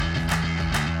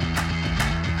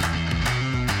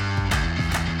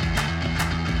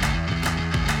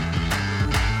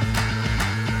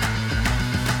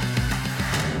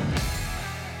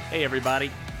Hey everybody,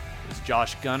 it's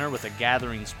Josh Gunner with a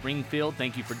Gathering-Springfield.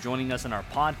 Thank you for joining us in our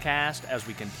podcast as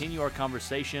we continue our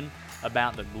conversation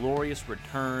about the glorious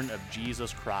return of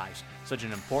Jesus Christ, such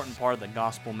an important part of the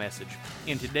gospel message.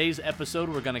 In today's episode,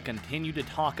 we're going to continue to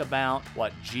talk about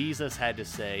what Jesus had to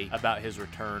say about his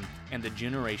return and the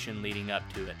generation leading up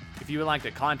to it. If you would like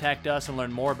to contact us and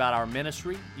learn more about our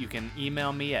ministry, you can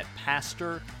email me at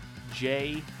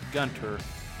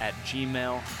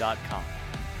pastorjgunter@gmail.com.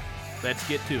 Let's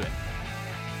get to it.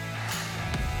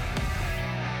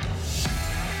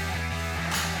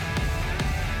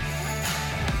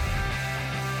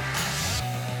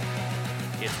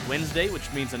 It's Wednesday,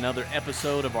 which means another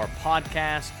episode of our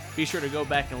podcast. Be sure to go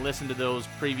back and listen to those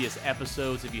previous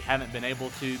episodes if you haven't been able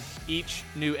to. Each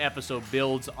new episode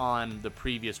builds on the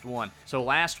previous one. So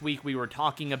last week we were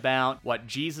talking about what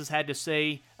Jesus had to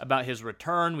say about his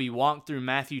return. We walked through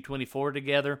Matthew 24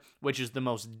 together, which is the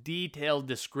most detailed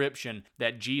description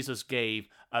that Jesus gave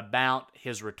about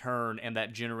his return and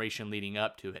that generation leading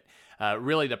up to it.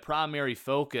 Really, the primary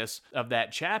focus of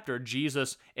that chapter,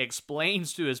 Jesus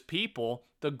explains to his people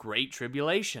the Great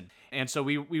Tribulation. And so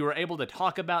we were able to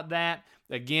talk about that.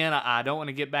 Again, I don't want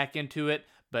to get back into it,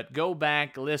 but go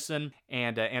back, listen,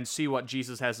 and see what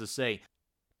Jesus has to say.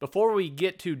 Before we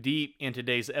get too deep in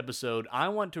today's episode, I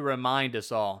want to remind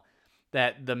us all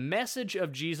that the message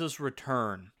of Jesus'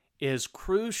 return is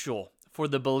crucial for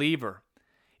the believer.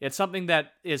 It's something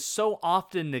that is so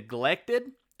often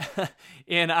neglected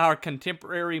in our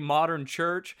contemporary modern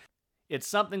church. It's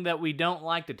something that we don't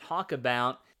like to talk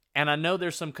about, and I know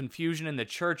there's some confusion in the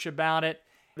church about it.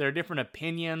 There are different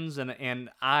opinions, and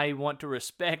I want to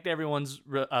respect everyone's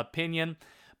opinion,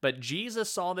 but Jesus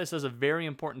saw this as a very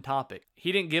important topic.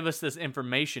 He didn't give us this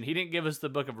information. He didn't give us the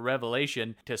book of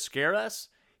Revelation to scare us.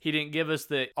 He didn't give us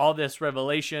all this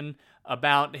revelation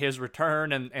about his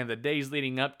return and the days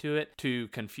leading up to it to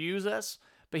confuse us,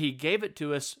 but he gave it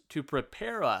to us to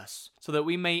prepare us so that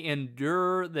we may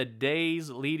endure the days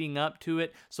leading up to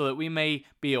it, so that we may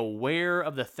be aware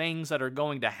of the things that are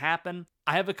going to happen.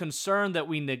 I have a concern that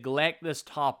we neglect this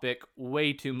topic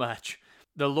way too much.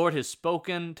 The Lord has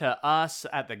spoken to us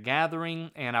at the gathering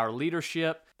and our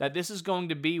leadership that this is going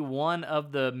to be one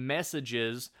of the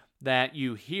messages that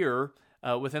you hear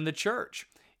within the church,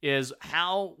 is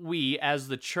how we as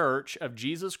the church of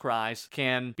Jesus Christ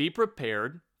can be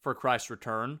prepared for Christ's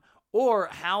return, or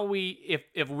how we,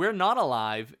 if we're not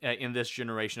alive in this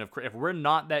generation, if we're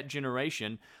not that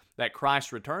generation that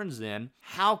Christ returns in,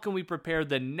 how can we prepare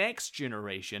the next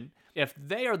generation if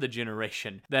they are the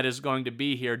generation that is going to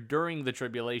be here during the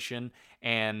tribulation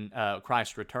and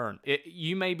Christ's return?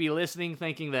 You may be listening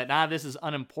thinking that, this is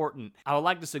unimportant. I would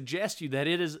like to suggest to you that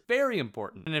it is very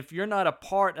important. And if you're not a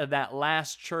part of that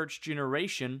last church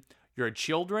generation, your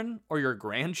children or your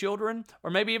grandchildren,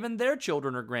 or maybe even their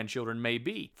children or grandchildren may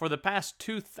be. For the past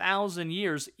 2,000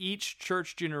 years, each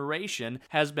church generation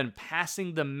has been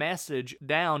passing the message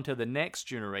down to the next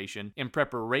generation in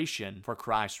preparation for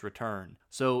Christ's return.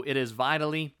 So it is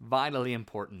vitally, vitally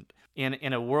important.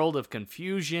 In a world of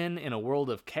confusion, in a world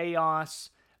of chaos,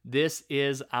 this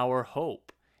is our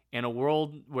hope. In a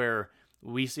world where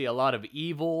we see a lot of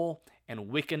evil and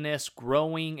wickedness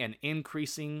growing and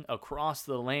increasing across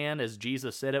the land as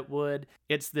Jesus said it would,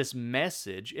 it's this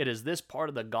message, it is this part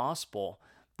of the gospel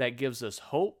that gives us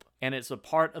hope, and it's a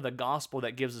part of the gospel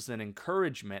that gives us an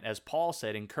encouragement. As Paul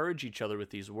said, encourage each other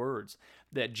with these words,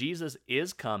 that Jesus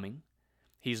is coming.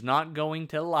 He's not going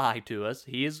to lie to us.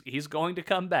 He's going to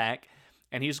come back,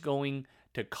 and he's going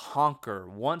to conquer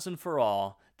once and for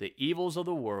all the evils of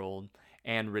the world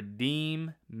and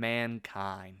redeem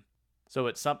mankind. So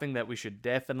it's something that we should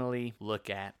definitely look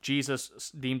at.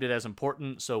 Jesus deemed it as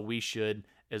important, so we should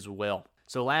as well.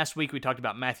 So last week we talked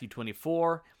about Matthew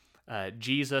 24.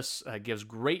 Jesus gives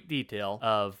great detail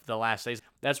of the last days.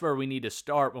 That's where we need to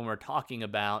start when we're talking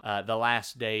about the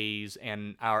last days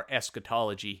and our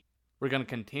eschatology. We're going to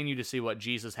continue to see what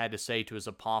Jesus had to say to his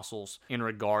apostles in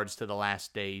regards to the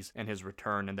last days and his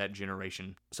return in that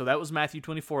generation. So that was Matthew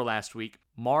 24 last week.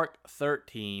 Mark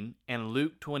 13 and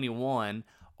Luke 21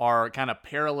 are kind of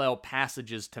parallel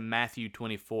passages to Matthew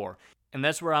 24. And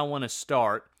that's where I want to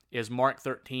start, is Mark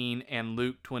 13 and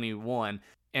Luke 21.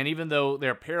 And even though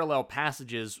they're parallel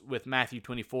passages with Matthew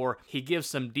 24, he gives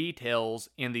some details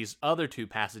in these other two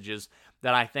passages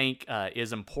that I think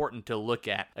is important to look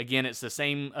at. Again, it's the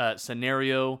same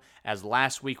scenario as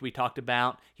last week we talked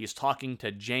about. He's talking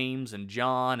to James and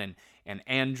John and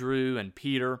Andrew and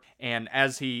Peter, and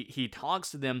as he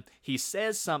talks to them, he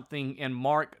says something in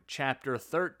Mark chapter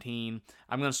 13.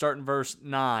 I'm going to start in verse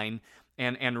 9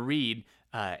 and read.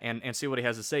 and see what he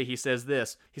has to say. He says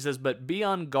this. He says, "But be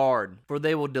on guard, for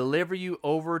they will deliver you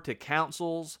over to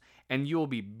councils, and you will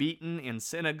be beaten in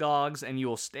synagogues, and you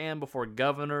will stand before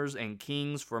governors and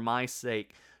kings for my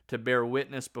sake, to bear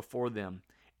witness before them.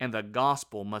 And the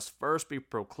gospel must first be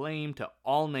proclaimed to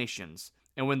all nations.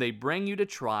 And when they bring you to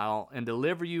trial and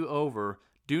deliver you over,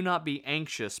 do not be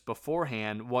anxious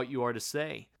beforehand what you are to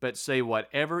say, but say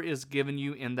whatever is given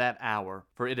you in that hour,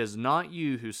 for it is not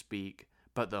you who speak,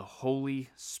 but the Holy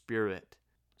Spirit."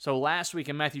 So last week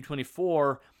in Matthew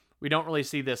 24, we don't really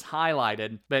see this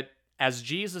highlighted, but as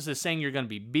Jesus is saying you're going to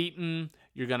be beaten,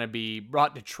 you're going to be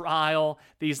brought to trial,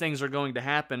 these things are going to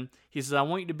happen, he says, I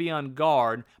want you to be on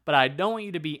guard, but I don't want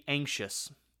you to be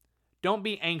anxious. Don't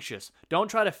be anxious. Don't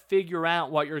try to figure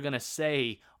out what you're going to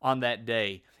say on that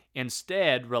day.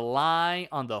 Instead, rely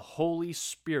on the Holy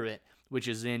Spirit which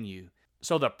is in you.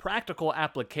 So the practical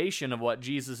application of what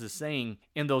Jesus is saying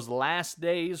in those last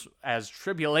days, as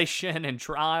tribulation and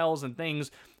trials and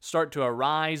things start to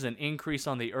arise and increase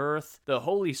on the earth, the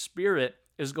Holy Spirit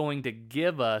is going to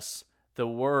give us the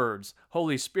words.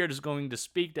 Holy Spirit is going to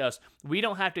speak to us. We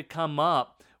don't have to come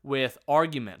up with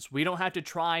arguments. We don't have to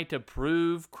try to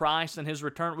prove Christ and his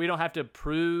return. We don't have to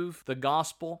prove the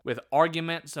gospel with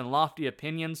arguments and lofty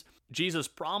opinions. Jesus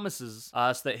promises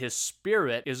us that his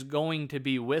Spirit is going to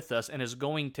be with us and is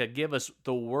going to give us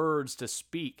the words to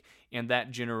speak in that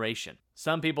generation.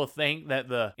 Some people think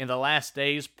that in the last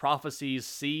days prophecies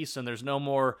cease and there's no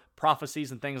more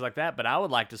prophecies and things like that, but I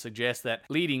would like to suggest that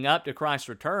leading up to Christ's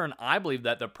return, I believe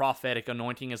that the prophetic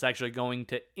anointing is actually going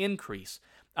to increase.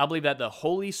 I believe that the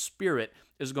Holy Spirit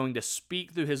is going to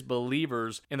speak through his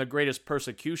believers in the greatest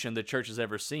persecution the church has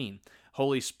ever seen.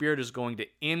 Holy Spirit is going to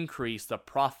increase the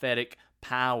prophetic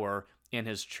power in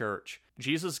his church.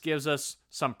 Jesus gives us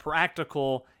some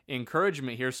practical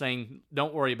encouragement here, saying,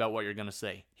 don't worry about what you're going to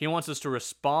say. He wants us to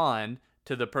respond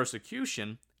to the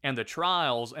persecution and the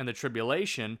trials and the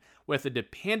tribulation with a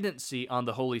dependency on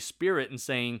the Holy Spirit and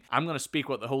saying, I'm going to speak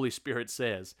what the Holy Spirit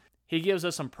says. He gives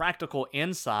us some practical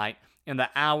insight in the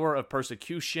hour of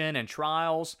persecution and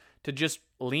trials to just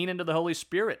lean into the Holy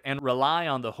Spirit and rely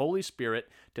on the Holy Spirit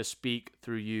to speak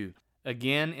through you.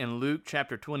 Again, in Luke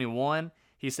chapter 21,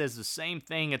 he says the same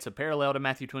thing. It's a parallel to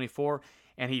Matthew 24,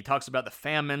 and he talks about the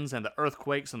famines and the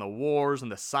earthquakes and the wars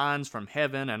and the signs from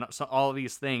heaven and all of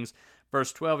these things.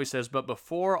 Verse 12, he says, "But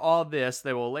before all this,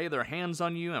 they will lay their hands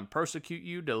on you and persecute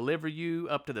you, deliver you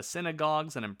up to the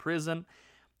synagogues and imprison,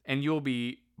 and you will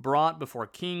be brought before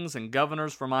kings and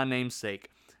governors for my name's sake."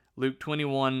 Luke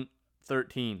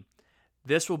 21:13.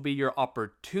 "This will be your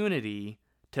opportunity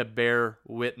to bear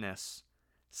witness.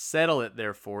 Settle it,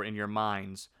 therefore, in your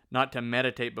minds, not to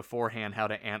meditate beforehand how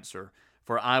to answer.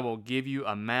 For I will give you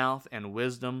a mouth and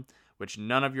wisdom which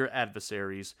none of your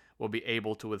adversaries will be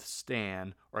able to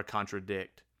withstand or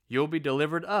contradict. You'll be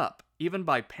delivered up, even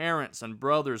by parents and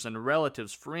brothers and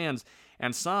relatives, friends,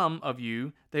 and some of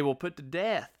you they will put to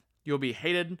death. You'll be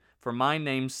hated for my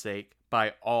name's sake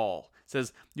by all." It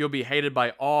says, you'll be hated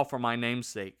by all for my name's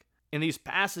sake. In these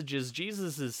passages,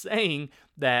 Jesus is saying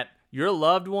that your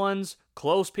loved ones,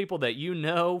 close people that you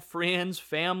know, friends,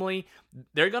 family,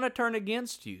 they're going to turn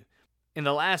against you. In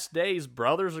the last days,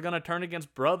 brothers are going to turn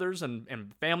against brothers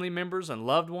and family members and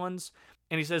loved ones.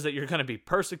 And he says that you're going to be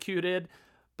persecuted,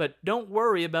 but don't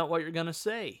worry about what you're going to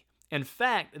say. In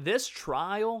fact, this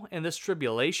trial and this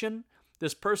tribulation,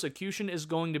 this persecution is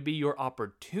going to be your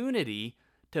opportunity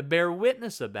to bear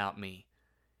witness about me.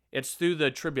 It's through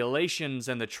the tribulations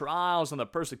and the trials and the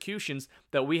persecutions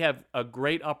that we have a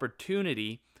great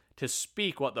opportunity to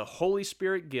speak what the Holy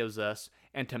Spirit gives us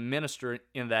and to minister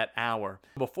in that hour.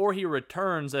 Before he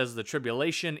returns, as the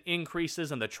tribulation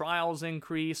increases and the trials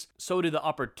increase, so do the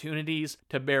opportunities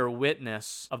to bear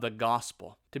witness of the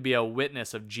gospel, to be a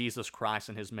witness of Jesus Christ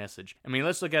and his message. I mean,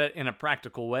 let's look at it in a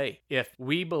practical way. If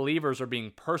we believers are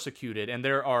being persecuted and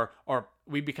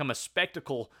we become a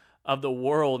spectacle of the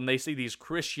world and they see these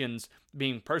Christians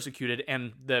being persecuted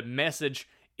and the message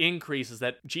increases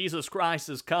that Jesus Christ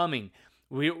is coming,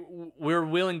 we're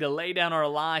willing to lay down our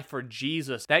life for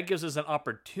Jesus. That gives us an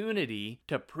opportunity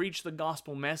to preach the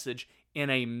gospel message in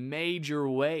a major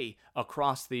way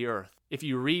across the earth. If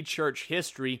you read church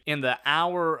history, in the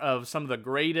hour of some of the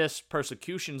greatest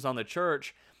persecutions on the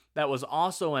church, that was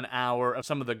also an hour of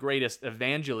some of the greatest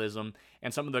evangelism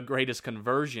and some of the greatest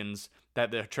conversions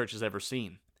that the church has ever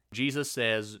seen. Jesus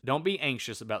says, don't be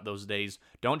anxious about those days.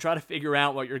 Don't try to figure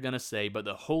out what you're going to say, but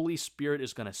the Holy Spirit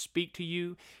is going to speak to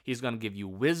you. He's going to give you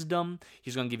wisdom.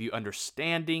 He's going to give you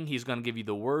understanding. He's going to give you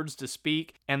the words to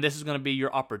speak. And this is going to be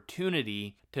your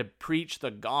opportunity to preach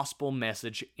the gospel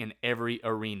message in every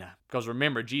arena. Because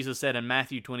remember, Jesus said in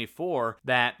Matthew 24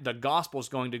 that the gospel is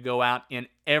going to go out in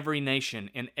every nation,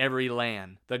 in every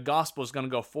land. The gospel is going to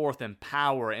go forth in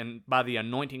power and by the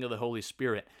anointing of the Holy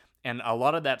Spirit. And a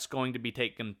lot of that's going to be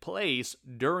taking place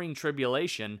during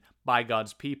tribulation by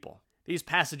God's people. These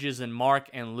passages in Mark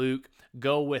and Luke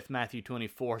go with Matthew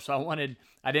 24, so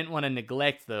I didn't want to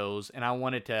neglect those, and I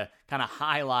wanted to kind of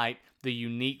highlight the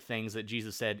unique things that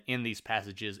Jesus said in these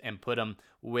passages and put them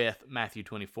with Matthew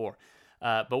 24.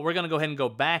 But we're going to go ahead and go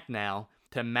back now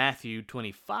to Matthew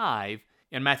 25.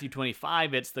 In Matthew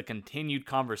 25, it's the continued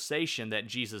conversation that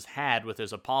Jesus had with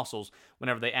his apostles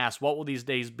whenever they asked, what will these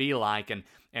days be like?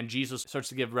 And Jesus starts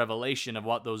to give revelation of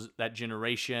what that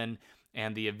generation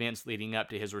and the events leading up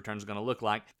to his return is going to look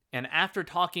like. And after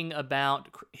talking about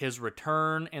his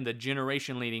return and the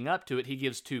generation leading up to it, he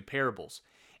gives two parables.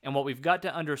 And what we've got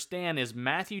to understand is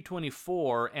Matthew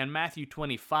 24 and Matthew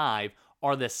 25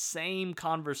 are the same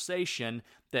conversation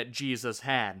that Jesus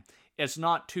had. It's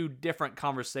not two different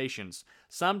conversations.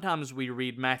 Sometimes we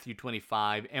read Matthew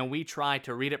 25 and we try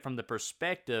to read it from the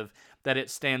perspective that it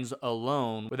stands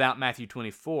alone without Matthew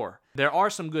 24. There are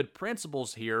some good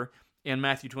principles here in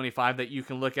Matthew 25 that you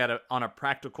can look at it on a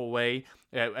practical way,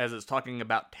 as it's talking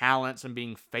about talents and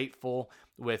being faithful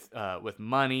with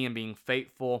money and being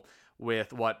faithful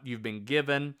with what you've been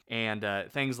given and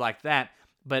things like that.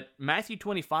 But Matthew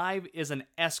 25 is an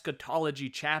eschatology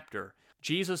chapter.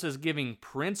 Jesus is giving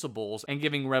principles and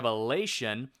giving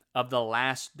revelation of the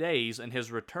last days and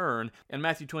his return. In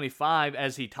Matthew 25,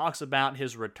 as he talks about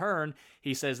his return,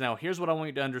 he says, now here's what I want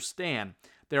you to understand.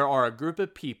 There are a group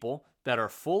of people that are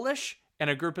foolish and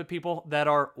a group of people that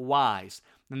are wise.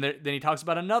 And then he talks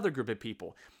about another group of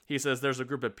people. He says there's a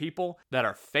group of people that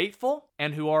are faithful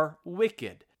and who are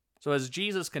wicked. So as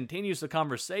Jesus continues the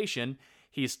conversation,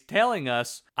 he's telling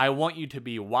us, I want you to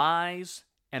be wise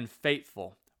and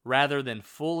faithful, rather than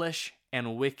foolish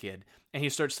and wicked. And he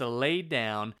starts to lay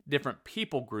down different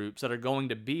people groups that are going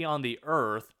to be on the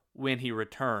earth when he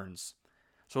returns.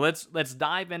 So let's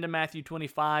dive into Matthew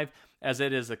 25, as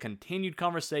it is a continued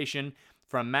conversation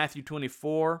from Matthew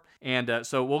 24. And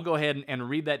so we'll go ahead and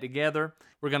read that together.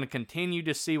 We're going to continue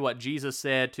to see what Jesus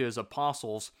said to his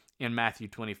apostles in Matthew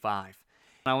 25.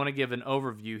 I want to give an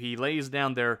overview. He lays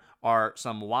down there are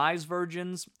some wise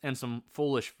virgins and some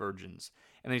foolish virgins.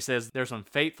 And he says there's some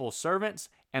faithful servants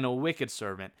and a wicked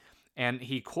servant. And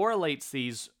he correlates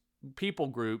these people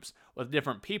groups with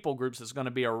different people groups that's going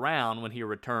to be around when he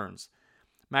returns.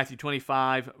 Matthew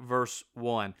 25, verse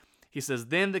 1. He says,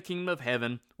 then the kingdom of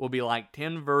heaven will be like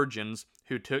 10 virgins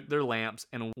who took their lamps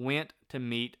and went to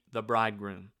meet the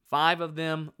bridegroom. 5 of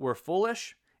them were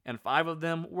foolish, and 5 of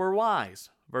them were wise.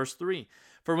 Verse 3.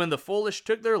 For when the foolish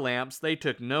took their lamps, they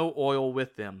took no oil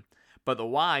with them. But the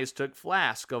wise took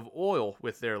flasks of oil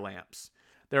with their lamps.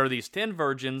 There are these 10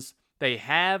 virgins. They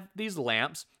have these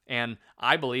lamps, and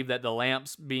I believe that the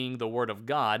lamps being the word of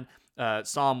God,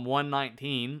 Psalm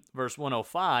 119, verse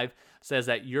 105, says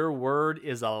that your word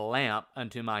is a lamp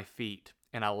unto my feet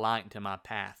and a light unto my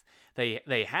path.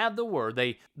 They have the word.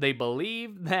 They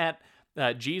believe that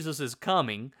Jesus is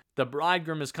coming. The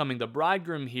bridegroom is coming. The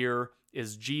bridegroom here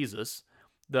is Jesus.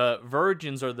 The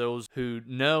virgins are those who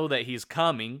know that he's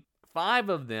coming. 5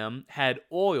 of them had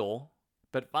oil,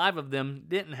 but 5 of them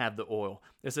didn't have the oil.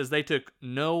 It says they took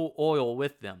no oil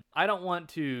with them. I don't want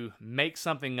to make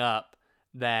something up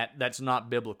that's not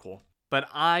biblical, but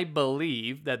I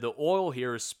believe that the oil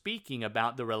here is speaking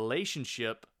about the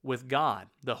relationship with God,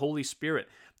 the Holy Spirit.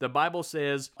 The Bible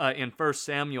says in 1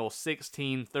 Samuel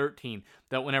 16:13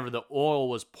 that whenever the oil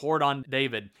was poured on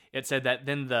David, it said that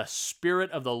then the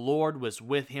Spirit of the Lord was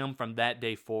with him from that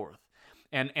day forth.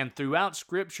 And throughout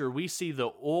Scripture, we see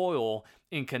the oil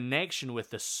in connection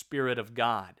with the Spirit of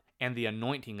God and the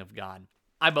anointing of God.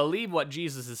 I believe what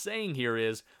Jesus is saying here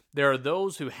is there are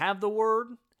those who have the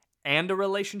Word and a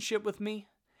relationship with me,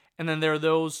 and then there are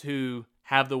those who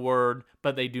have the Word,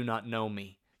 but they do not know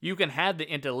me. You can have the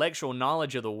intellectual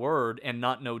knowledge of the Word and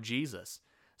not know Jesus.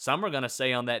 Some are going to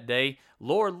say on that day,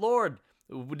 Lord, Lord,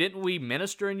 didn't we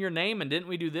minister in your name, and didn't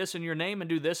we do this in your name and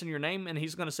do this in your name? And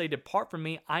he's going to say, depart from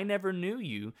me, I never knew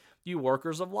you, you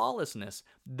workers of lawlessness.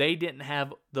 They didn't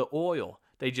have the oil.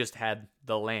 They just had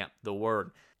the lamp, the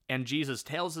word. And Jesus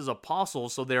tells his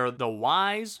apostles, so there are the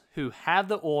wise who have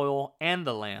the oil and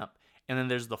the lamp, and then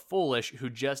there's the foolish who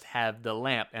just have the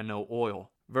lamp and no oil.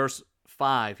 Verse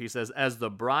 5, he says, "As the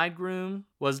bridegroom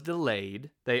was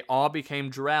delayed, they all became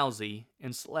drowsy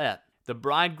and slept." The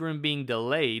bridegroom being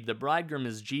delayed, the bridegroom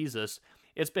is Jesus.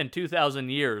 It's been 2,000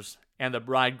 years, and the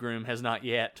bridegroom has not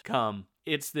yet come.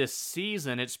 It's this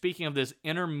season, it's speaking of this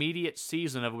intermediate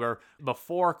season of where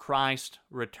before Christ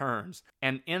returns.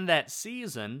 And in that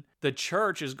season, the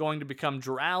church is going to become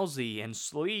drowsy and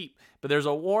sleep. But there's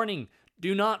a warning: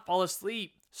 do not fall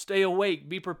asleep. Stay awake,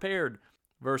 be prepared.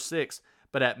 Verse 6,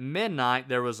 "But at midnight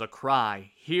there was a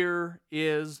cry, 'Here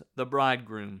is the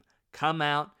bridegroom. Come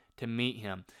out to meet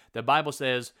him.'" The Bible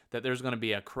says that there's going to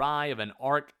be a cry of an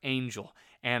archangel,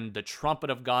 and the trumpet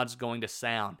of God's going to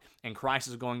sound, and Christ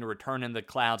is going to return in the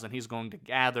clouds, and he's going to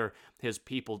gather his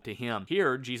people to him.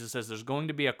 Here, Jesus says there's going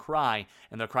to be a cry,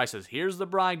 and the cry says, "Here's the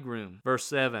bridegroom." Verse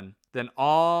 7, "Then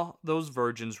all those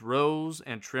virgins rose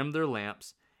and trimmed their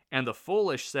lamps, and the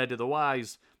foolish said to the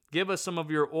wise, 'Give us some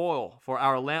of your oil, for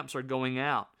our lamps are going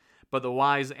out.' But the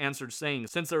wise answered, saying,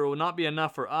 'Since there will not be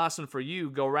enough for us and for you,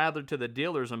 go rather to the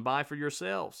dealers and buy for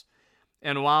yourselves.'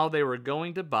 And while they were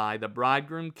going to buy, the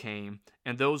bridegroom came,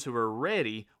 and those who were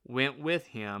ready went with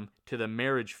him to the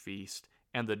marriage feast,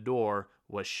 and the door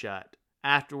was shut.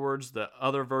 Afterwards the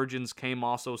other virgins came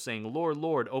also, saying, 'Lord,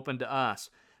 Lord, open to us.'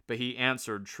 But he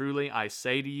answered, 'Truly I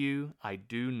say to you, I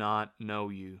do not know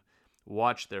you.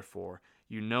 Watch therefore,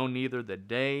 you know neither the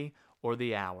day or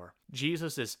the hour."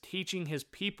 Jesus is teaching his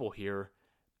people here,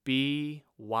 be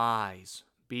wise,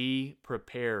 be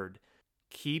prepared,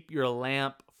 keep your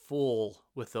lamp full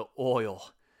with the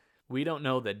oil. We don't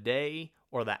know the day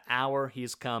or the hour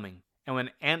he's coming. And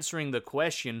when answering the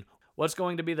question, what's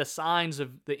going to be the signs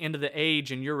of the end of the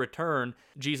age and your return,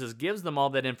 Jesus gives them all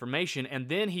that information, and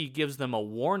then he gives them a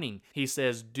warning. He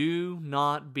says, "Do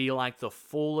not be like the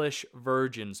foolish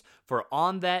virgins, for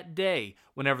on that day,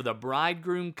 whenever the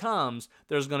bridegroom comes,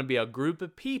 there's going to be a group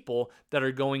of people that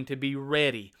are going to be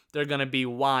ready. They're going to be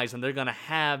wise, and they're going to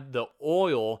have the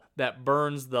oil that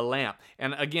burns the lamp."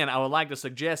 And again, I would like to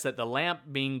suggest that the lamp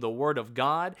being the Word of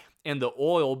God and the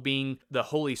oil being the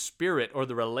Holy Spirit, or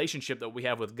the relationship that we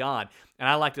have with God. And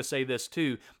I like to say this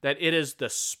too, that it is the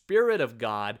Spirit of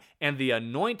God and the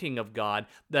anointing of God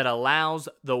that allows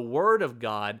the Word of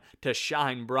God to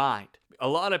shine bright. A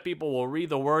lot of people will read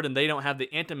the Word and they don't have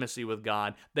the intimacy with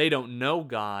God. They don't know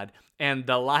God, and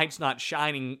the light's not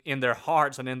shining in their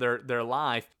hearts and in their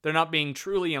life. They're not being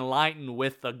truly enlightened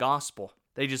with the gospel.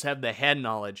 They just have the head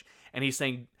knowledge. And he's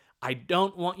saying, I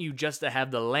don't want you just to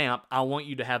have the lamp. I want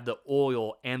you to have the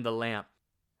oil and the lamp.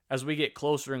 As we get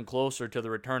closer and closer to the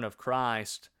return of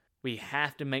Christ, we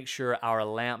have to make sure our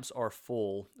lamps are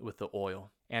full with the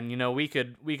oil. And we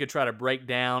could try to break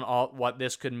down what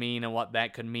this could mean and what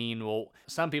that could mean. Well,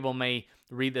 some people may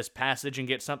read this passage and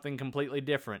get something completely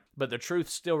different, but the truth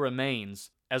still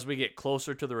remains. As we get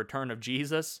closer to the return of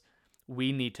Jesus,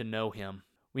 we need to know him.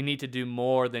 We need to do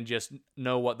more than just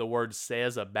know what the Word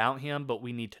says about him, but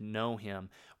we need to know him.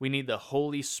 We need the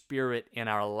Holy Spirit in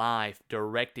our life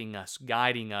directing us,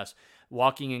 guiding us,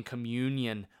 walking in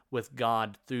communion with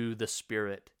God through the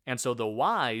Spirit. And so the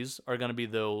wise are going to be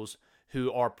those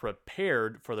who are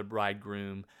prepared for the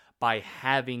bridegroom by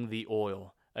having the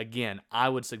oil. Again, I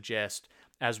would suggest,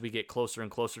 as we get closer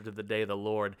and closer to the day of the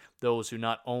Lord, those who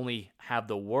not only have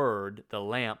the Word, the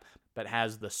lamp, but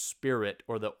has the Spirit,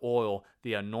 or the oil,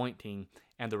 the anointing,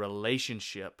 and the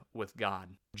relationship with God.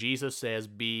 Jesus says,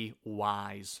 be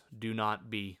wise, do not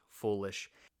be foolish.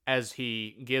 As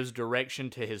he gives direction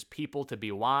to his people to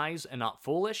be wise and not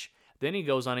foolish, then he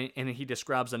goes on and he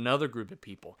describes another group of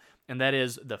people, and that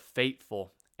is the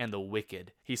faithful and the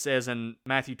wicked. He says in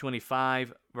Matthew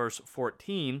 25, verse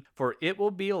 14, "For it will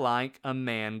be like a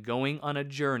man going on a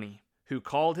journey, who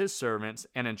called his servants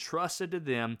and entrusted to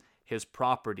them his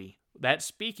property." That's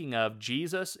speaking of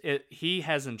Jesus. He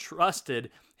has entrusted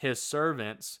his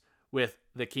servants with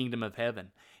the kingdom of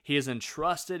heaven. He has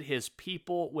entrusted his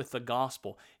people with the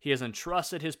gospel. He has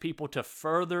entrusted his people to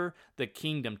further the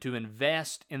kingdom, to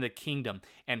invest in the kingdom.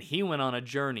 And he went on a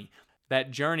journey.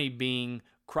 That journey being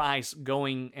Christ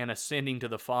going and ascending to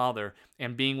the Father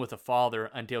and being with the Father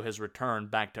until his return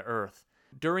back to earth.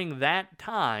 During that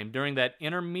time, during that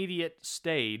intermediate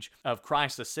stage of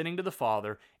Christ ascending to the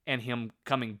Father and him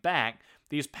coming back,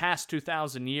 these past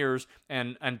 2,000 years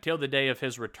and until the day of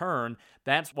his return,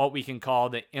 that's what we can call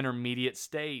the intermediate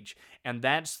stage. And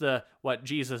that's what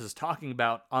Jesus is talking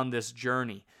about on this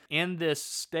journey. In this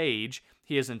stage,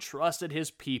 he has entrusted his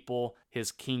people,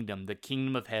 his kingdom, the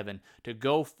kingdom of heaven, to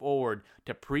go forward,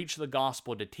 to preach the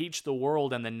gospel, to teach the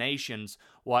world and the nations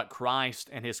what Christ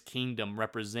and his kingdom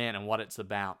represent and what it's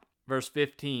about. Verse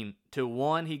 15, "To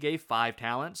one he gave 5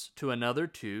 talents, to another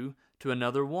 2, to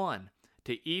another 1, to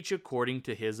to each according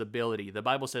to his ability. The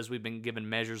Bible says we've been given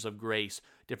measures of grace,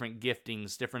 different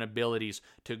giftings, different abilities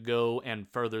to go and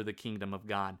further the kingdom of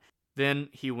God. Then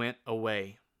he went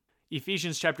away.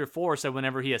 Ephesians chapter 4 said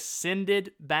whenever he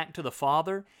ascended back to the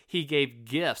Father, he gave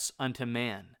gifts unto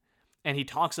men. And he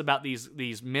talks about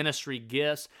these ministry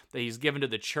gifts that he's given to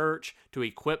the church to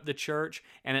equip the church.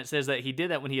 And it says that he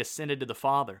did that when he ascended to the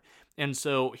Father. And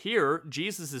so here,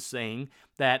 Jesus is saying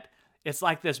that it's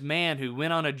like this man who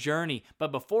went on a journey,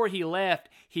 but before he left,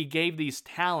 he gave these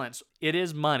talents. It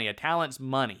is money. A talent's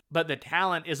money. But the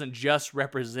talent isn't just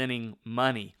representing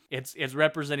money. It's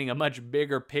representing a much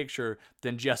bigger picture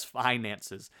than just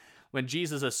finances. When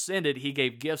Jesus ascended, he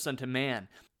gave gifts unto man.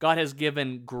 God has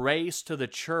given grace to the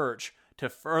church to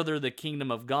further the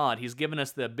kingdom of God. He's given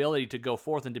us the ability to go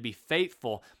forth and to be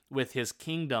faithful with his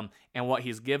kingdom and what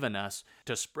he's given us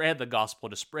to spread the gospel,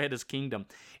 to spread his kingdom.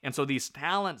 And so these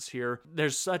talents here,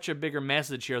 there's such a bigger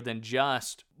message here than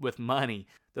just with money.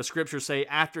 The scriptures say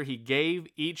after he gave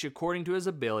each according to his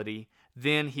ability,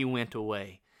 then he went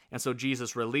away. And so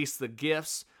Jesus released the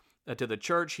gifts to the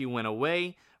church. He went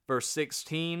away. Verse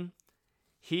 16,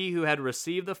 he who had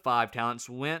received the 5 talents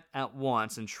went at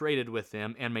once and traded with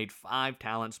them and made 5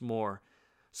 talents more.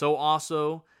 So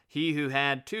also he who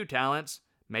had 2 talents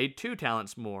made 2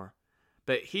 talents more.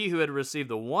 But he who had received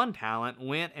the 1 talent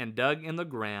went and dug in the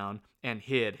ground and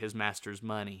hid his master's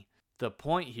money. The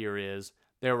point here is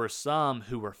there were some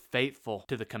who were faithful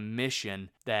to the commission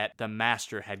that the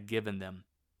master had given them.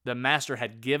 The master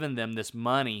had given them this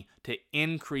money to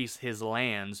increase his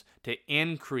lands, to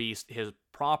increase his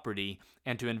property,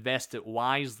 and to invest it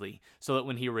wisely so that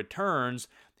when he returns,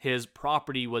 his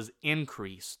property was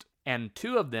increased. And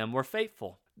 2 of them were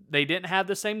faithful. They didn't have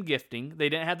the same gifting. They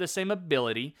didn't have the same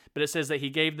ability, but it says that he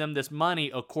gave them this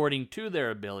money according to their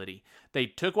ability. They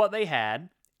took what they had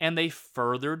and they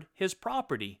furthered his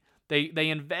property. They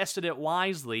invested it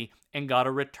wisely and got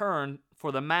a return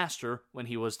for the master when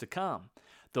he was to come.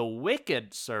 The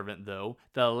wicked servant, though,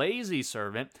 the lazy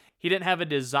servant, he didn't have a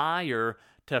desire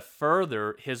to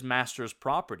further his master's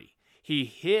property. He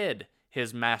hid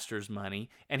his master's money,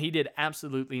 and he did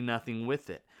absolutely nothing with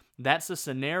it. That's the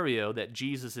scenario that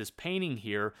Jesus is painting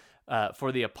here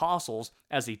for the apostles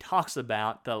as he talks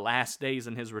about the last days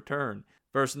in his return.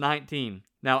 Verse 19,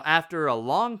 now after a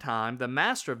long time, the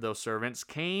master of those servants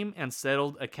came and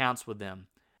settled accounts with them.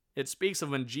 It speaks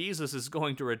of when Jesus is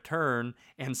going to return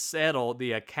and settle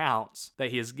the accounts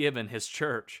that he has given his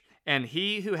church. And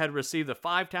he who had received the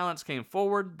 5 talents came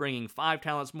forward, bringing 5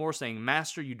 talents more, saying,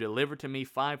 Master, you delivered to me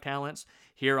 5 talents.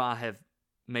 Here I have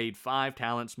made 5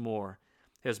 talents more.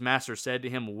 His master said to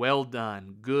him, well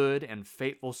done, good and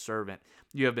faithful servant.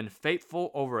 You have been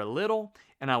faithful over a little,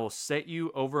 and I will set you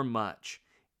over much.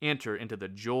 Enter into the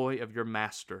joy of your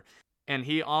master. And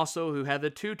he also who had the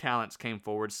 2 talents came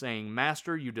forward, saying,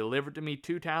 Master, you delivered to me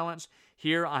 2 talents.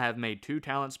 Here I have made 2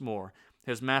 talents more.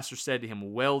 His master said to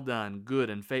him, well done, good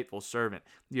and faithful servant.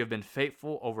 You have been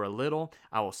faithful over a little.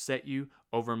 I will set you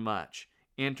over much.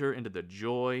 Enter into the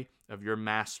joy of your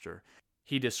master.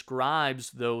 He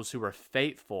describes those who are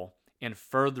faithful in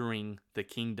furthering the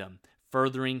kingdom,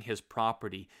 furthering his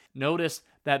property. Notice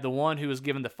that the one who was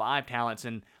given the 5 talents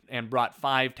and brought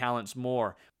 5 talents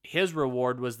more, his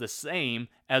reward was the same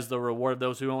as the reward of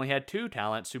those who only had 2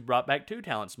 talents, who brought back 2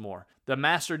 talents more. The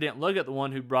master didn't look at the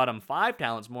one who brought him 5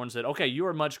 talents more and said, okay, you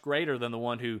are much greater than the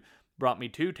one who brought me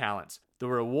 2 talents. The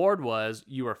reward was,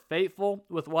 you are faithful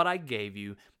with what I gave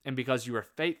you, and because you are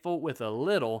faithful with a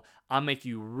little, I'll make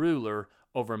you ruler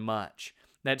over much.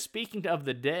 That speaking of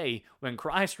the day when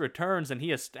Christ returns and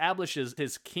he establishes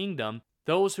his kingdom,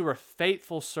 those who are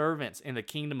faithful servants in the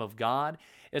kingdom of God,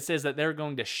 it says that they're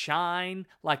going to shine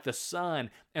like the sun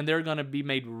and they're going to be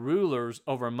made rulers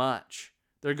over much.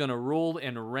 They're going to rule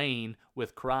and reign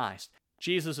with Christ.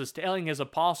 Jesus is telling his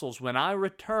apostles, when I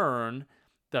return,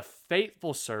 the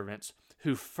faithful servants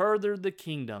who furthered the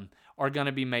kingdom are going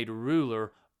to be made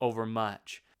ruler over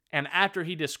much. And after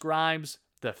he describes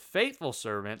the faithful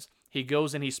servants, he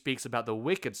goes and he speaks about the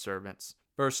wicked servants.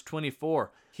 Verse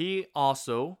 24, he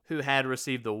also who had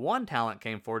received the 1 talent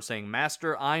came forward, saying,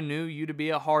 Master, I knew you to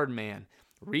be a hard man,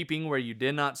 reaping where you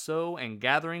did not sow, and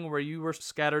gathering where you were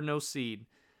scattered no seed.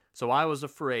 So I was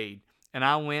afraid, and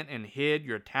I went and hid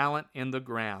your talent in the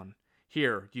ground.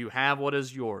 Here, you have what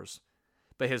is yours.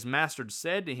 But his master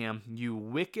said to him, you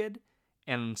wicked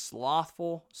and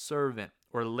slothful servant,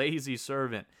 or lazy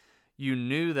servant, you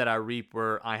knew that I reap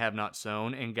where I have not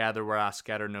sown, and gather where I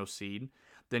scatter no seed.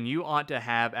 then you ought to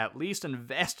have at least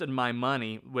invested my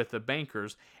money with the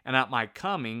bankers, and at my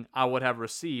coming I would have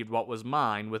received what was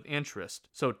mine with interest.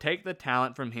 So take the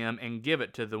talent from him and give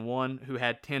it to the one who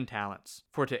had 10 talents.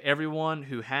 For to everyone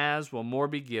who has will more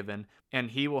be given,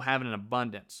 and he will have an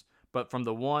abundance. But from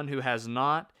the one who has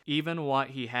not, even what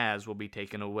he has will be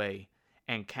taken away.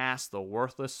 And cast the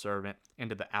worthless servant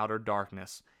into the outer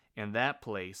darkness. In that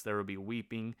place there will be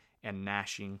weeping and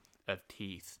gnashing of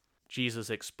teeth. Jesus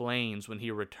explains when he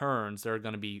returns, there are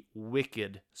going to be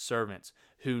wicked servants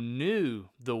who knew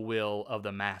the will of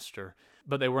the master,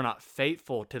 but they were not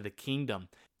faithful to the kingdom.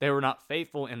 They were not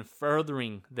faithful in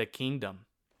furthering the kingdom.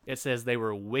 It says they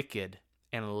were wicked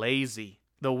and lazy.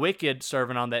 The wicked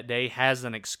servant on that day has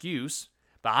an excuse.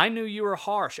 But I knew you were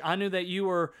harsh. I knew that you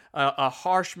were a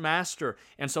harsh master,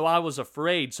 and so I was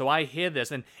afraid, so I hid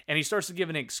this. And he starts to give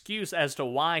an excuse as to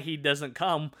why he doesn't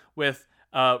come with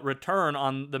return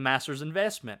on the master's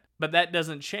investment. But that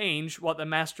doesn't change what the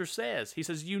master says. He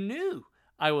says, you knew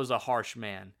I was a harsh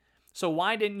man. So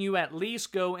why didn't you at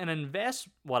least go and invest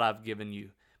what I've given you?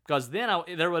 Because then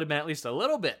there would have been at least a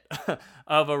little bit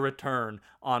of a return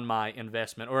on my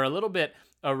investment, or a little bit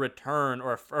a return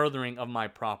or a furthering of my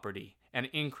property, an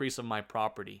increase of my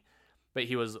property. But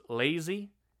he was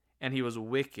lazy and he was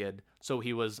wicked, so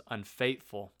he was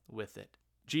unfaithful with it.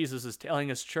 Jesus is telling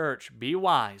his church, be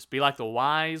wise, be like the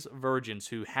wise virgins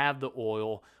who have the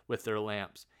oil with their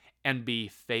lamps, and be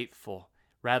faithful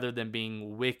rather than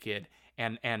being wicked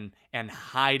and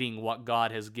hiding what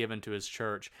God has given to his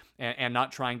church and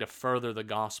not trying to further the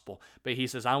gospel. But he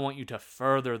says, I want you to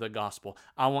further the gospel.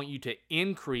 I want you to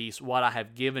increase what I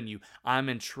have given you. I'm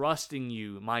entrusting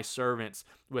you, my servants,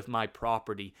 with my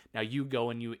property. Now you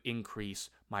go and you increase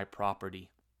my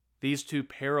property. These two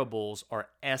parables are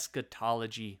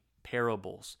eschatology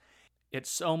parables. It's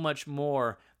so much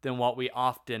more than what we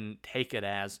often take it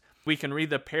as. We can read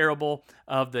the parable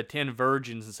of the 10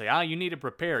 virgins and say, you need to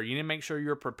prepare. You need to make sure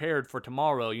you're prepared for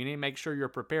tomorrow. You need to make sure you're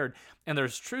prepared. And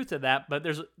there's truth to that, but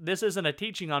this isn't a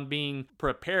teaching on being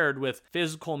prepared with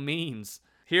physical means.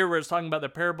 Here where it's talking about the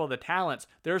parable of the talents,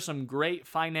 there's some great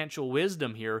financial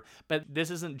wisdom here, but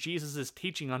this isn't Jesus'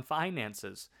 teaching on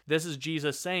finances. This is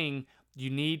Jesus saying, you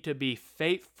need to be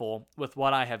faithful with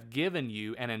what I have given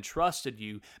you and entrusted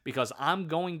you, because I'm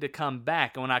going to come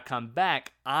back. And when I come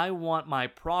back, I want my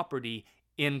property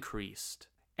increased.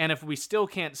 And if we still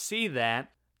can't see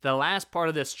that, the last part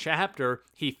of this chapter,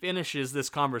 he finishes this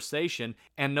conversation,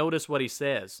 and notice what he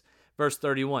says. Verse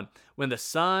 31, when the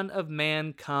Son of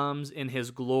Man comes in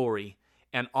his glory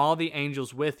and all the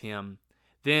angels with him,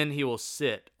 then he will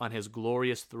sit on his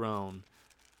glorious throne.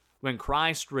 When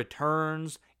Christ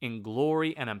returns in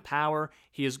glory and in power,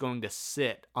 he is going to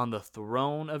sit on the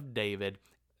throne of David.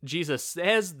 Jesus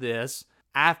says this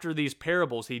after these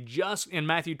parables. In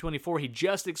Matthew 24, he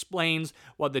just explains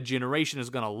what the generation is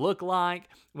going to look like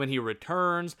when he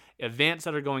returns, events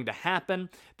that are going to happen.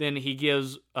 Then he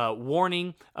gives a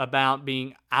warning about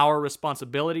being our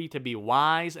responsibility to be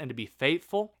wise and to be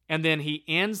faithful. And then he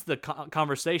ends the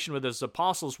conversation with his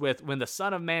apostles with, when the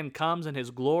Son of Man comes in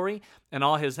his glory and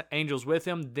all his angels with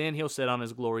him, then he'll sit on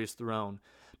his glorious throne.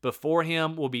 Before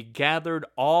him will be gathered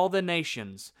all the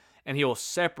nations, and he will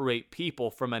separate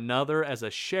people from another as a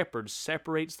shepherd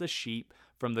separates the sheep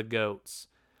from the goats.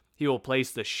 He will place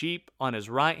the sheep on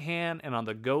his right hand and on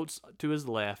the goats to his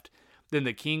left. Then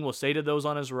the king will say to those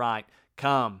on his right,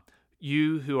 come,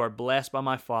 you who are blessed by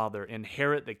my Father,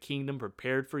 inherit the kingdom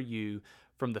prepared for you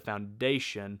from the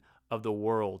foundation of the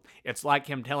world. It's like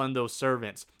him telling those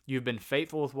servants, you've been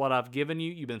faithful with what I've given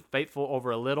you. You've been faithful over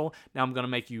a little. Now I'm going to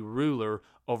make you ruler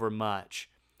over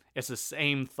much. It's the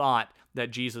same thought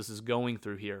that Jesus is going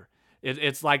through here.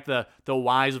 It's like the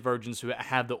wise virgins who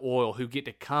have the oil, who get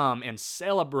to come and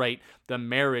celebrate the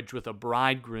marriage with a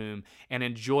bridegroom and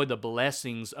enjoy the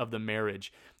blessings of the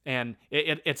marriage. And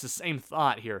it's the same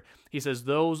thought here. He says,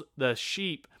 the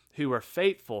sheep who are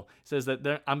faithful, says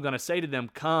that I'm going to say to them,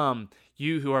 come,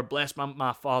 you who are blessed by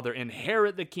my Father,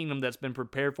 inherit the kingdom that's been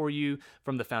prepared for you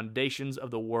from the foundations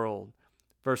of the world.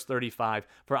 Verse 35,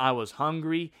 for I was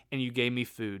hungry, and you gave me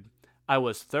food. I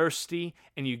was thirsty,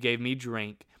 and you gave me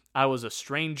drink. I was a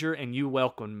stranger, and you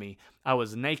welcomed me. I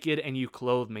was naked, and you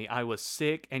clothed me. I was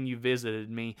sick, and you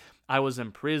visited me. I was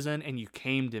in prison, and you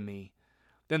came to me.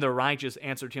 Then the righteous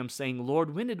answered him, saying,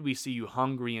 Lord, when did we see you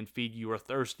hungry and feed you, or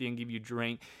thirsty and give you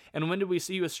drink? And when did we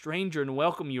see you a stranger and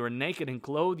welcome you, or naked and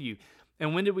clothe you?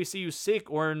 And when did we see you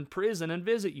sick or in prison and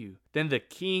visit you? Then the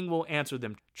king will answer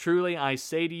them, truly I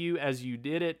say to you, as you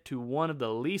did it to one of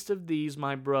the least of these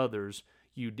my brothers,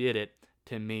 you did it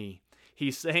to me.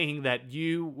 He's saying that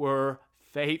you were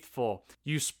faithful.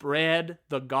 You spread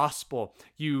the gospel.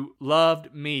 You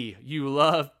loved me. You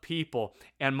loved people.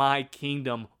 And my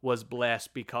kingdom was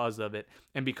blessed because of it.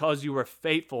 And because you were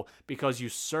faithful, because you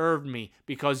served me,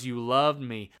 because you loved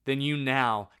me, then you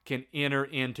now can enter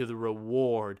into the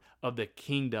reward of the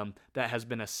kingdom that has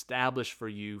been established for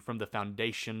you from the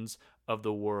foundations of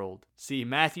the world. See,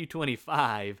 Matthew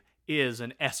 25 is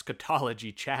an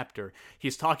eschatology chapter.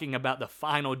 He's talking about the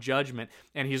final judgment,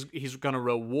 and he's going to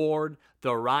reward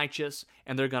the righteous,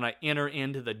 and they're going to enter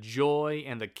into the joy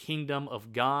and the kingdom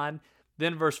of God.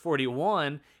 Then verse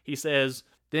 41, he says,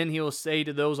 "Then he will say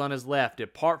to those on his left,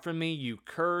 'Depart from me, you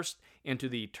cursed, into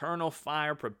the eternal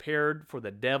fire prepared for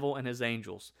the devil and his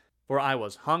angels. For I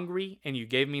was hungry, and you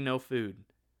gave me no food.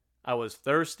 I was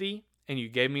thirsty, and you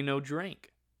gave me no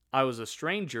drink. I was a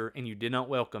stranger, and you did not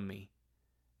welcome me.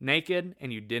 Naked,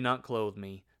 and you did not clothe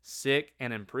me. Sick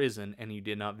and in prison, and you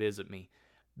did not visit me.'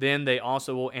 Then they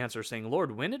also will answer, saying,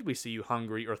 'Lord, when did we see you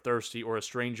hungry or thirsty or a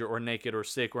stranger or naked or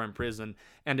sick or in prison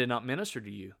and did not minister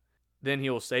to you?' Then he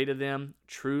will say to them,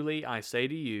 'Truly I say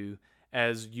to you,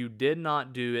 as you did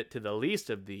not do it to the least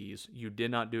of these, you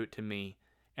did not do it to me.'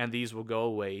 And these will go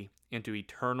away into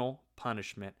eternal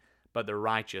punishment, but the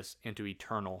righteous into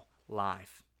eternal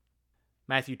life."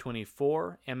 Matthew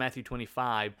 24 and Matthew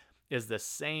 25 is the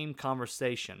same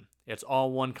conversation. It's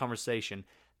all one conversation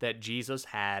that Jesus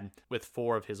had with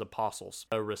 4 of his apostles.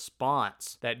 A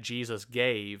response that Jesus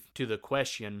gave to the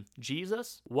question,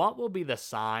 "Jesus, what will be the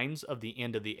signs of the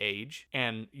end of the age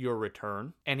and your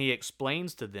return?" And he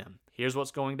explains to them, here's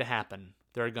what's going to happen.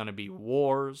 There are going to be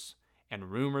wars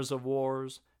and rumors of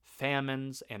wars,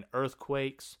 famines and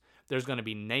earthquakes. There's going to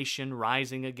be nation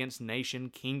rising against nation,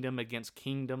 kingdom against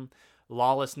kingdom.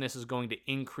 Lawlessness is going to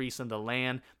increase in the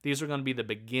land. These are going to be the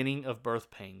beginning of birth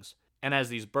pangs. And as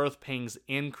these birth pangs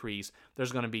increase,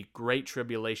 there's going to be great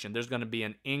tribulation. There's going to be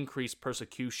an increased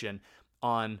persecution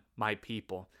on my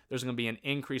people. There's going to be an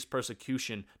increased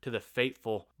persecution to the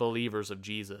faithful believers of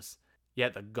Jesus.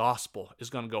 Yet the gospel is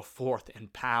going to go forth in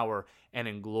power and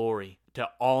in glory to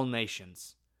all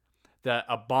nations. The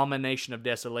abomination of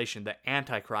desolation, the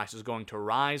Antichrist, is going to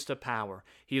rise to power.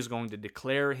 He is going to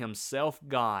declare himself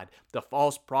God. The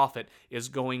false prophet is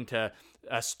going to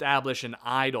establish an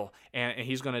idol, and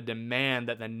he's going to demand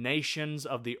that the nations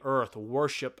of the earth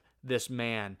worship this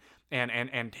man and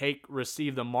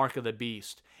receive the mark of the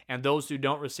beast. And those who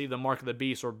don't receive the mark of the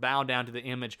beast or bow down to the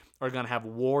image are going to have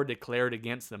war declared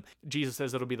against them. Jesus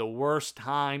says it'll be the worst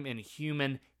time in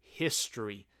human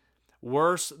history.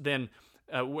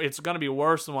 It's going to be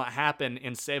worse than what happened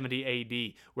in 70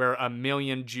 AD, where 1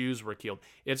 million Jews were killed.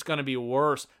 It's going to be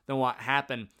worse than what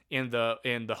happened in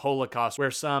the Holocaust,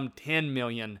 where some 10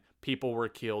 million people were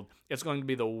killed. It's going to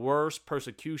be the worst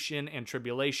persecution and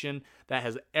tribulation that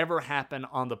has ever happened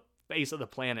on the face of the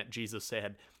planet, Jesus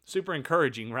said. Super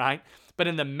encouraging, right? But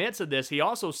in the midst of this, he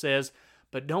also says,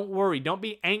 but don't worry. Don't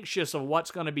be anxious of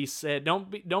what's going to be said. Don't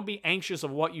be anxious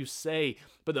of what you say.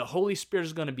 But the Holy Spirit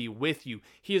is going to be with you.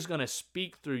 He is going to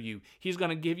speak through you. He's going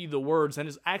to give you the words, and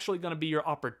it's actually going to be your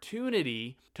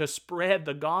opportunity to spread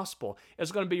the gospel.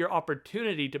 It's going to be your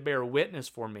opportunity to bear witness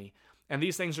for me. And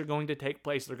these things are going to take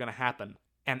place. They're going to happen.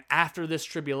 And after this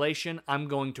tribulation, I'm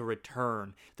going to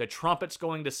return. The trumpet's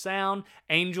going to sound.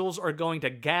 Angels are going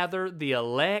to gather the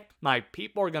elect. My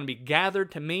people are going to be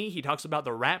gathered to me. He talks about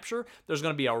the rapture. There's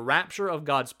going to be a rapture of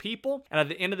God's people. And at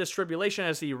the end of this tribulation,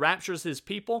 as he raptures his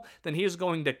people, then he is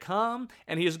going to come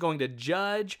and he is going to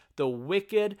judge the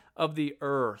wicked of the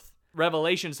earth.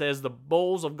 Revelation says the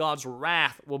bowls of God's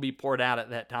wrath will be poured out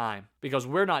at that time, because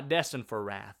we're not destined for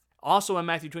wrath. Also in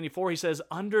Matthew 24, he says,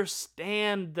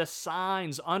 understand the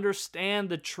signs, understand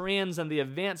the trends and the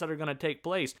events that are going to take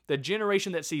place. The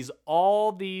generation that sees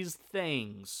all these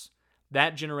things,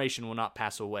 that generation will not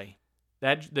pass away.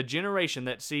 The generation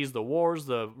that sees the wars,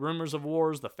 the rumors of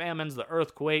wars, the famines, the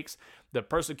earthquakes, the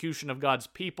persecution of God's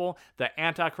people, the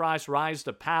Antichrist rise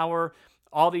to power,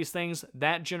 all these things,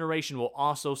 that generation will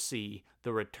also see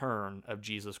the return of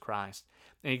Jesus Christ.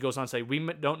 And he goes on to say, we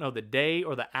don't know the day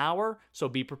or the hour, so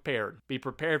be prepared. Be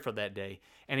prepared for that day.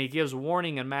 And he gives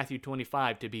warning in Matthew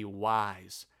 25 to be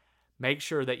wise. Make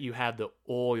sure that you have the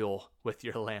oil with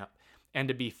your lamp and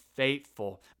to be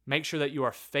faithful. Make sure that you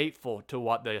are faithful to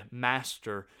what the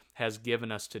Master has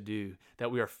given us to do,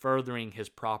 that we are furthering his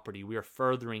property. We are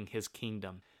furthering his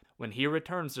kingdom. When he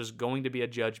returns, there's going to be a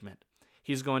judgment.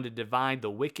 He's going to divide the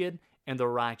wicked and the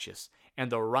righteous.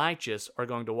 And the righteous are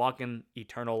going to walk in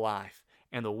eternal life.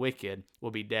 And the wicked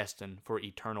will be destined for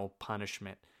eternal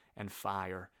punishment and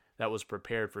fire that was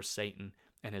prepared for Satan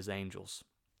and his angels.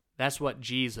 That's what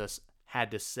Jesus had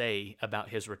to say about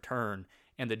his return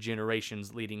and the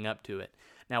generations leading up to it.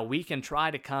 Now, we can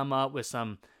try to come up with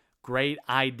some great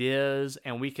ideas,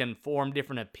 and we can form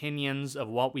different opinions of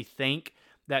what we think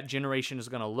that generation is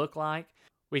going to look like.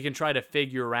 We can try to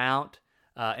figure out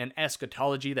an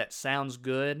eschatology that sounds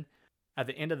good. At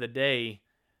the end of the day,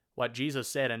 what Jesus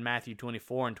said in Matthew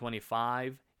 24 and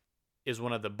 25 is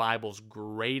one of the Bible's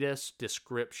greatest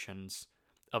descriptions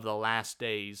of the last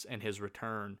days and his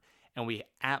return. And we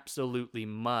absolutely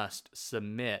must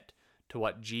submit to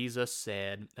what Jesus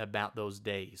said about those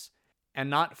days and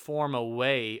not form a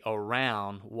way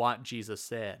around what Jesus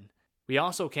said. We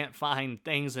also can't find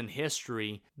things in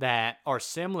history that are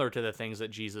similar to the things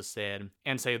that Jesus said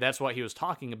and say that's what he was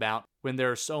talking about when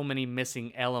there are so many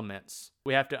missing elements.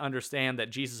 We have to understand that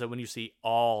Jesus said, when you see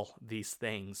all these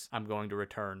things, I'm going to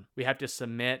return. We have to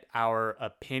submit our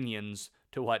opinions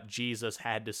to what Jesus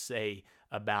had to say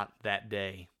about that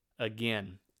day.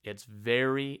 Again, it's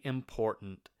very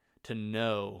important to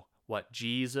know what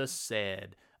Jesus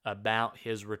said about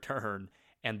his return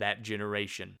and that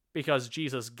generation, because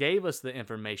Jesus gave us the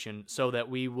information so that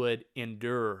we would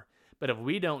endure. But if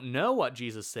we don't know what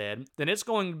Jesus said, then it's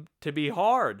going to be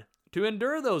hard to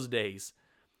endure those days.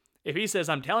 If he says,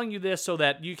 I'm telling you this so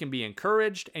that you can be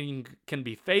encouraged and you can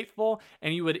be faithful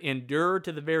and you would endure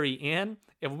to the very end,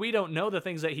 if we don't know the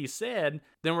things that he said,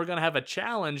 then we're going to have a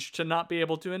challenge to not be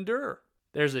able to endure.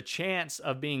 There's a chance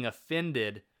of being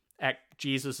offended at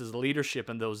Jesus' leadership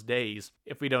in those days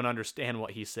if we don't understand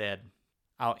what he said.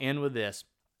 I'll end with this.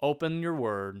 Open your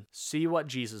word, see what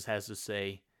Jesus has to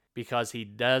say, because he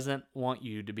doesn't want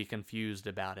you to be confused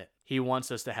about it. He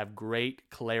wants us to have great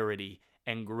clarity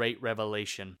and great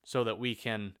revelation so that we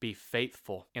can be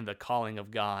faithful in the calling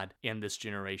of God in this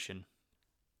generation.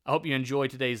 I hope you enjoyed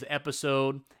today's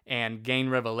episode and gain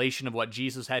revelation of what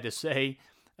Jesus had to say.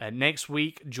 Next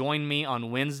week, join me on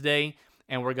Wednesday,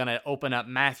 and we're going to open up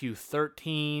Matthew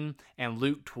 13 and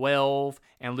Luke 12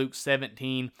 and Luke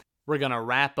 17. We're going to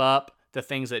wrap up the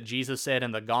things that Jesus said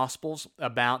in the Gospels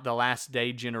about the last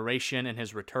day generation and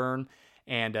his return,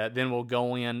 and then we'll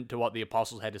go into what the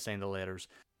apostles had to say in the letters.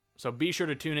 So be sure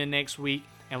to tune in next week,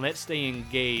 and let's stay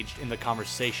engaged in the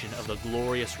conversation of the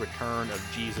glorious return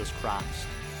of Jesus Christ.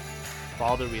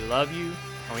 Father, we love you,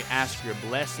 and we ask your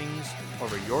blessings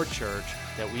over your church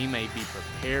that we may be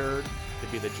prepared to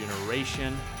be the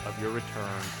generation of your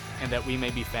return, and that we may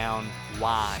be found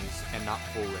wise and not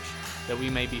foolish, that we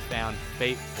may be found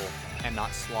faithful and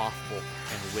not slothful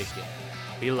and wicked.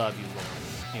 We love you,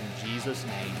 Lord. In Jesus'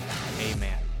 name,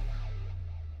 amen.